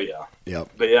 Oh yeah.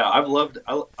 Yep. But yeah, I've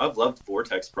loved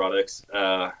Vortex products.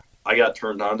 I got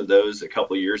turned on to those a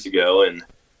couple of years ago, and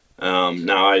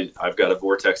now I've got a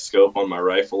Vortex scope on my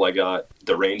rifle. I got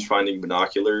the range finding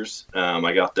binoculars.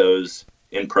 I got those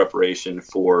in preparation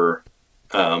for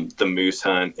the moose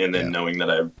hunt, and then knowing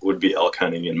that I would be elk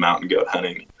hunting and mountain goat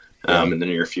hunting in the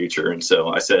near future. And so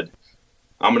I said,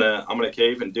 I'm gonna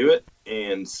cave and do it,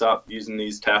 and stop using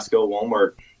these Tasco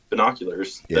Walmart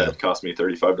binoculars that cost me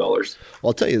 $35. Well,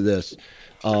 I'll tell you this,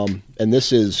 and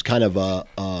this is kind of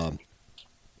a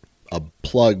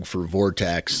plug for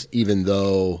Vortex, even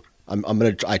though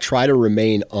I try to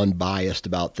remain unbiased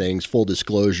about things. Full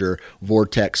disclosure,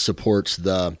 Vortex supports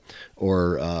has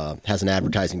an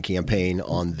advertising campaign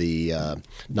on the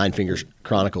Nine Fingers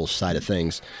Chronicles side of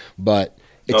things, but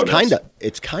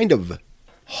it's kind of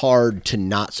hard to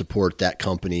not support that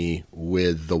company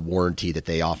with the warranty that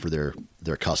they offer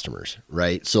their customers,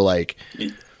 right? So like,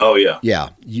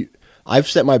 I've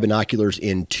set my binoculars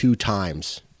in 2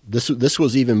 times. This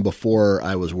was even before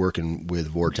I was working with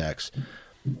Vortex.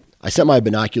 I set my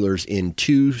binoculars in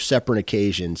 2 separate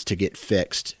occasions to get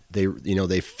fixed.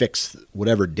 They fix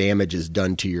whatever damage is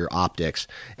done to your optics,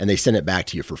 and they send it back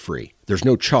to you for free. There's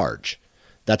no charge.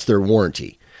 That's their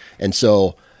warranty. And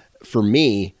so for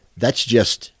me, that's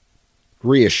just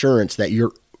reassurance that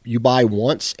you buy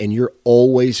once and you're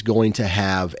always going to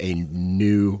have a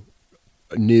new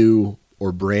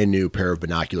or brand new pair of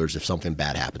binoculars if something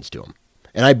bad happens to them.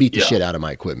 And I beat the shit out of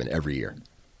my equipment every year.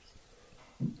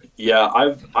 Yeah,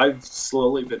 I've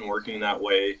slowly been working that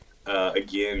way.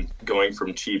 Again, going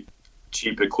from cheap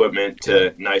equipment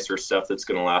to nicer stuff that's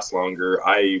going to last longer.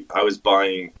 I was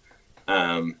buying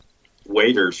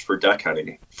waders for duck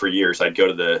hunting for years. I'd go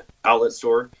to the outlet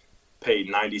store, pay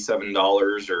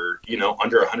 $97 or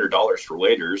under $100 for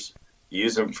waders,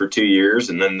 use them for 2 years,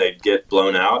 and then they'd get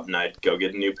blown out, and I'd go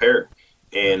get a new pair.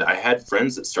 And I had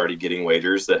friends that started getting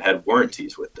waders that had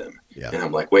warranties with them. Yeah. And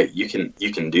I'm like, wait, you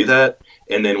can do that?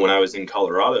 And then when I was in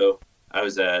Colorado, I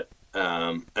was at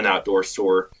an outdoor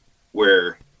store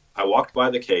where I walked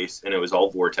by the case, and it was all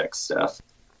Vortex stuff.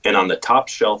 And on the top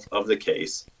shelf of the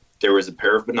case, there was a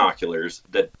pair of binoculars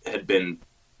that had been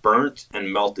burnt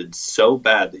and melted so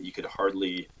bad that you could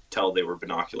hardly tell they were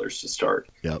binoculars to start.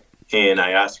 Yep. And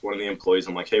I asked one of the employees,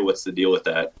 I'm like, hey, what's the deal with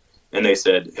that? And they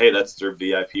said, hey, that's their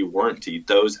VIP warranty.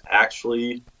 Those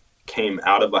actually came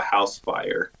out of a house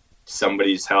fire.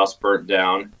 Somebody's house burnt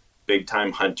down, big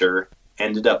time hunter,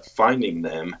 ended up finding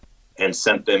them and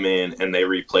sent them in, and they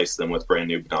replaced them with brand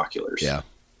new binoculars. Yeah.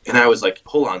 And I was like,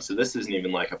 hold on, so this isn't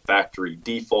even like a factory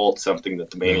default, something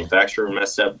that the manufacturer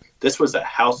messed up. This was a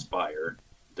house fire.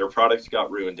 Their product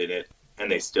got ruined in it, and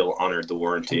they still honored the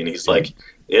warranty. And he's like,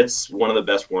 it's one of the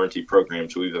best warranty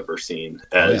programs we've ever seen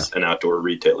as an outdoor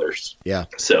retailer. Yeah.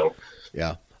 So,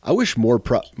 yeah, I wish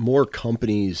more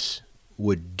companies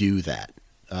would do that.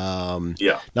 Now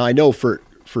I know for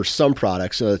some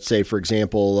products, let's say for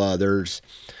example, there's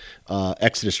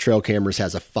Exodus Trail Cameras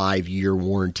has a 5-year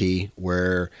warranty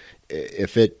where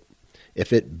if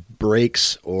it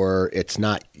breaks or it's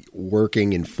not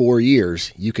working in 4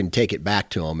 years, you can take it back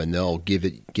to them and they'll give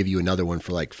you another one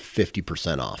for like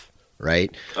 50% off.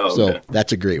 Right. Oh, so okay.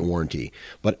 That's a great warranty.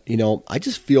 But I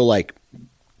just feel like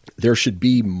there should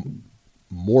be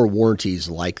more warranties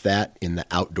like that in the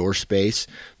outdoor space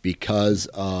because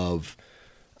of,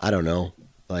 I don't know,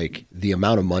 like the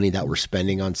amount of money that we're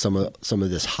spending on some of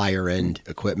this higher end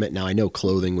equipment. Now I know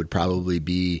clothing would probably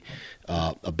be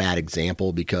a bad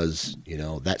example because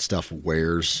that stuff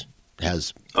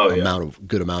has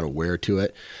good amount of wear to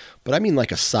it. But I mean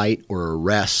like a sight or a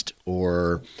rest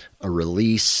or a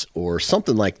release or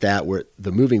something like that where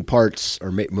the moving parts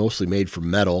are mostly made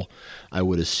from metal. I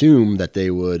would assume that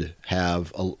they would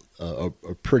have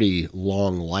a pretty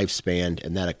long lifespan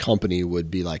and that a company would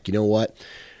be like, you know what?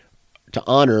 To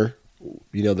honor,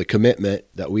 the commitment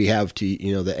that we have to,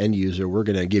 the end user, we're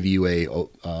going to give you a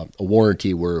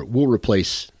warranty where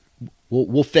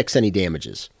we'll fix any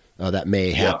damages that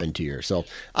may happen to you. So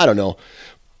I don't know.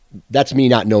 That's me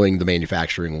not knowing the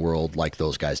manufacturing world like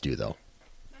those guys do, though.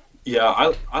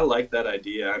 Yeah, I like that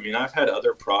idea. I mean, I've had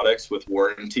other products with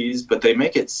warranties, but they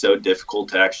make it so difficult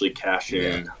to actually cash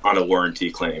in on a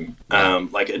warranty claim.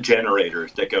 Like a generator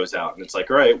that goes out, and it's like,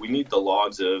 all right, we need the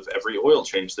logs of every oil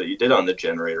change that you did on the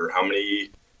generator. How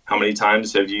many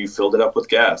times have you filled it up with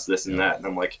gas? This and that. And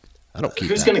I'm like, I don't keep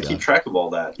who's going to keep track of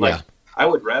all that? Like, I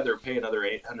would rather pay another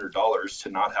 $800 to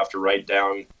not have to write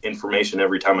down information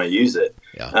every time I use it.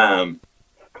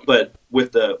 But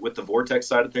with the Vortex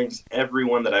side of things,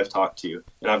 everyone that I've talked to,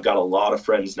 and I've got a lot of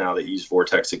friends now that use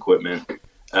Vortex equipment,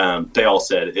 they all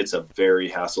said it's a very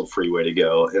hassle-free way to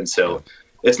go. And so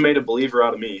it's made a believer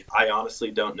out of me. I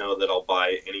honestly don't know that I'll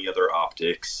buy any other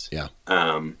optics.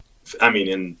 I mean,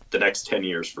 in the next 10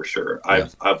 years for sure.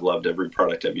 I've loved every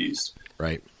product I've used.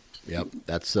 Right. Yep.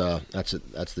 That's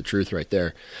the truth right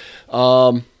there.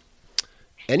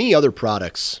 Any other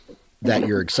products that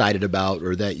you're excited about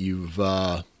or that you've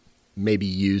maybe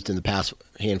used in the past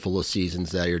handful of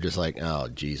seasons that you're just like, oh,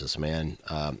 Jesus, man,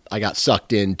 I got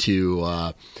sucked into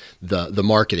the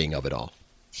marketing of it all?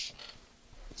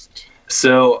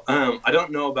 So I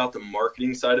don't know about the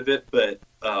marketing side of it, but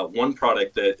one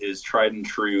product that is tried and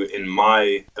true, in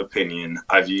my opinion,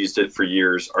 I've used it for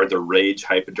years, are the Rage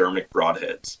hypodermic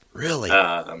broadheads. Really?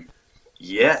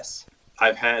 Yes.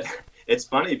 It's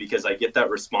funny because I get that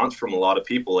response from a lot of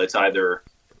people. It's either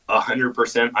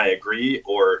 100% I agree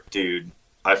or, dude,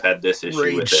 I've had this issue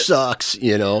Rage with it. Sucks,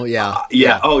 yeah. Oh,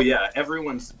 yeah.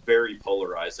 Everyone's very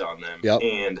polarized on them. Yep.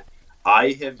 And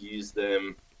I have used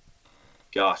them,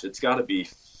 gosh, it's got to be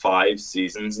 5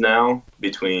 seasons now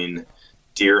between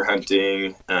deer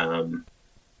hunting.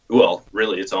 Well,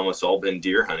 really, it's almost all been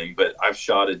deer hunting, but I've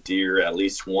shot a deer at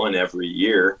least one every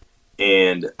year,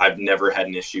 and I've never had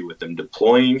an issue with them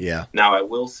deploying. Yeah. Now, I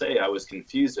will say I was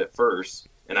confused at first,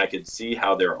 and I could see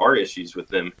how there are issues with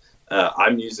them.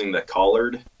 I'm using the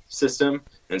collared system,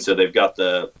 and so they've got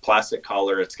the plastic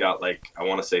collar. It's got, like, I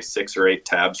want to say 6 or 8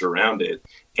 tabs around it,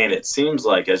 and it seems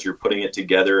like as you're putting it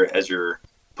together, as you're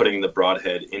putting the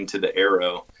broadhead into the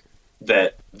arrow,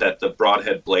 that the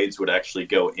broadhead blades would actually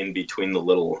go in between the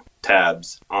little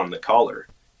tabs on the collar.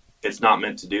 It's not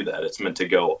meant to do that. It's meant to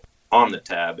go on the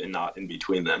tab and not in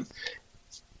between them.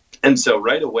 And so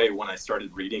right away when I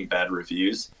started reading bad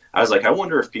reviews, I was like, I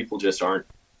wonder if people just aren't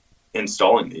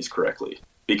installing these correctly,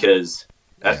 because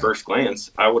at first glance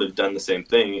I would have done the same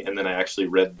thing, and then I actually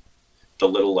read the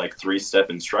little 3-step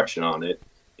instruction on it,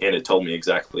 and it told me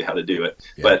exactly how to do it.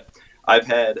 But I've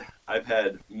had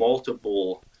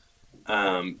multiple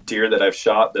deer that I've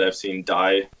shot that I've seen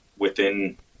die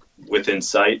within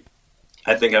sight.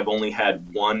 I think I've only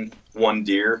had one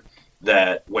deer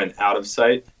that went out of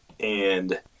sight,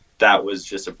 and that was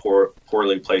just a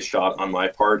poorly placed shot on my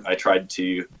part. I tried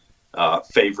to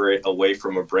favor it away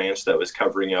from a branch that was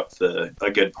covering up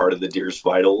a good part of the deer's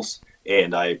vitals,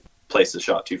 and I placed the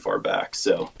shot too far back.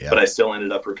 But I still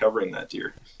ended up recovering that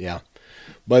deer. Yeah.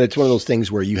 But it's one of those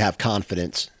things where you have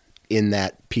confidence in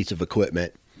that piece of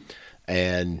equipment,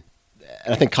 and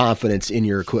I think confidence in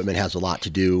your equipment has a lot to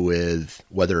do with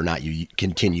whether or not you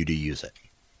continue to use it.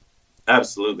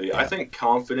 Absolutely. Yeah. I think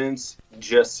confidence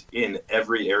just in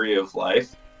every area of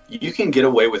life, you can get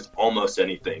away with almost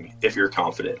anything if you're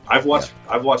confident. I've watched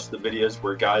the videos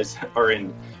where guys are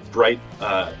in bright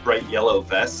yellow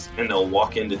vests, and they'll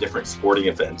walk into different sporting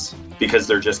events because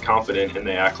they're just confident and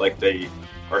they act like they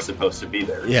are supposed to be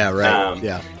there. Yeah, right.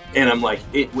 And I'm like,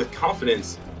 with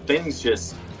confidence, things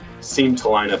just seem to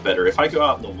line up better. If I go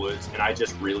out in the woods and I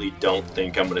just really don't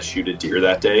think I'm going to shoot a deer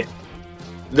that day,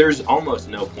 there's almost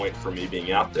no point for me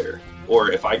being out there.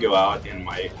 Or if I go out and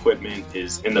my equipment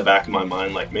is in the back of my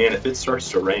mind, like, man, if it starts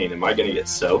to rain, am I going to get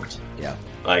soaked? Yeah.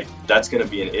 Like, that's going to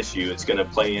be an issue. It's going to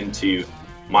play into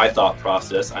my thought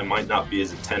process. I might not be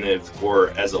as attentive or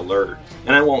as alert.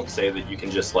 And I won't say that you can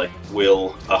just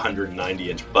will a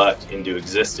 190-inch buck into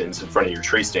existence in front of your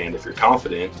tree stand if you're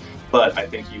confident, but I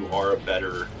think you are a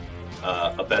better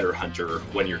hunter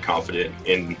when you're confident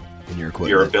in your equipment,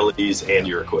 your abilities, and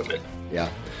your equipment. Yeah.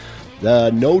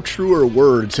 No truer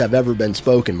words have ever been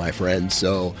spoken, my friend.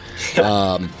 So,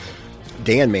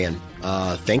 Dan, man,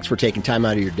 thanks for taking time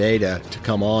out of your day to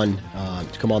come on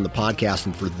the podcast.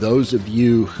 And for those of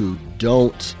you who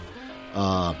don't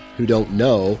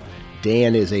know,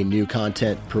 Dan is a new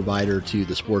content provider to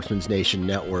the Sportsman's Nation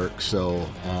Network. So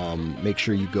make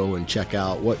sure you go and check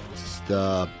out what's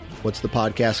the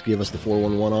podcast. Give us the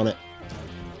 411 on it.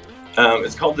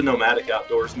 It's called The Nomadic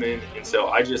Outdoorsman, and so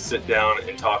I just sit down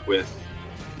and talk with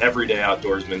everyday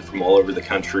outdoorsmen from all over the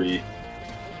country,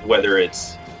 whether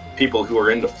it's people who are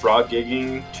into frog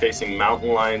gigging, chasing mountain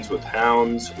lions with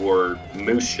hounds, or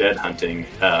moose shed hunting.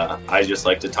 I just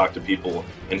like to talk to people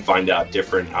and find out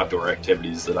different outdoor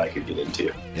activities that I could get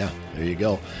into. Yeah, there you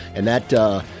go. And that,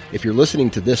 if you're listening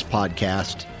to this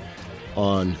podcast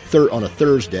on a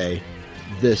Thursday,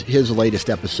 his latest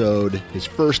episode, his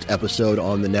first episode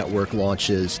on the network,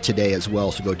 launches today as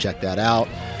well. So go check that out.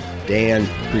 Dan,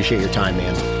 appreciate your time,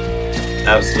 man.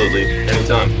 Absolutely.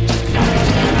 Anytime.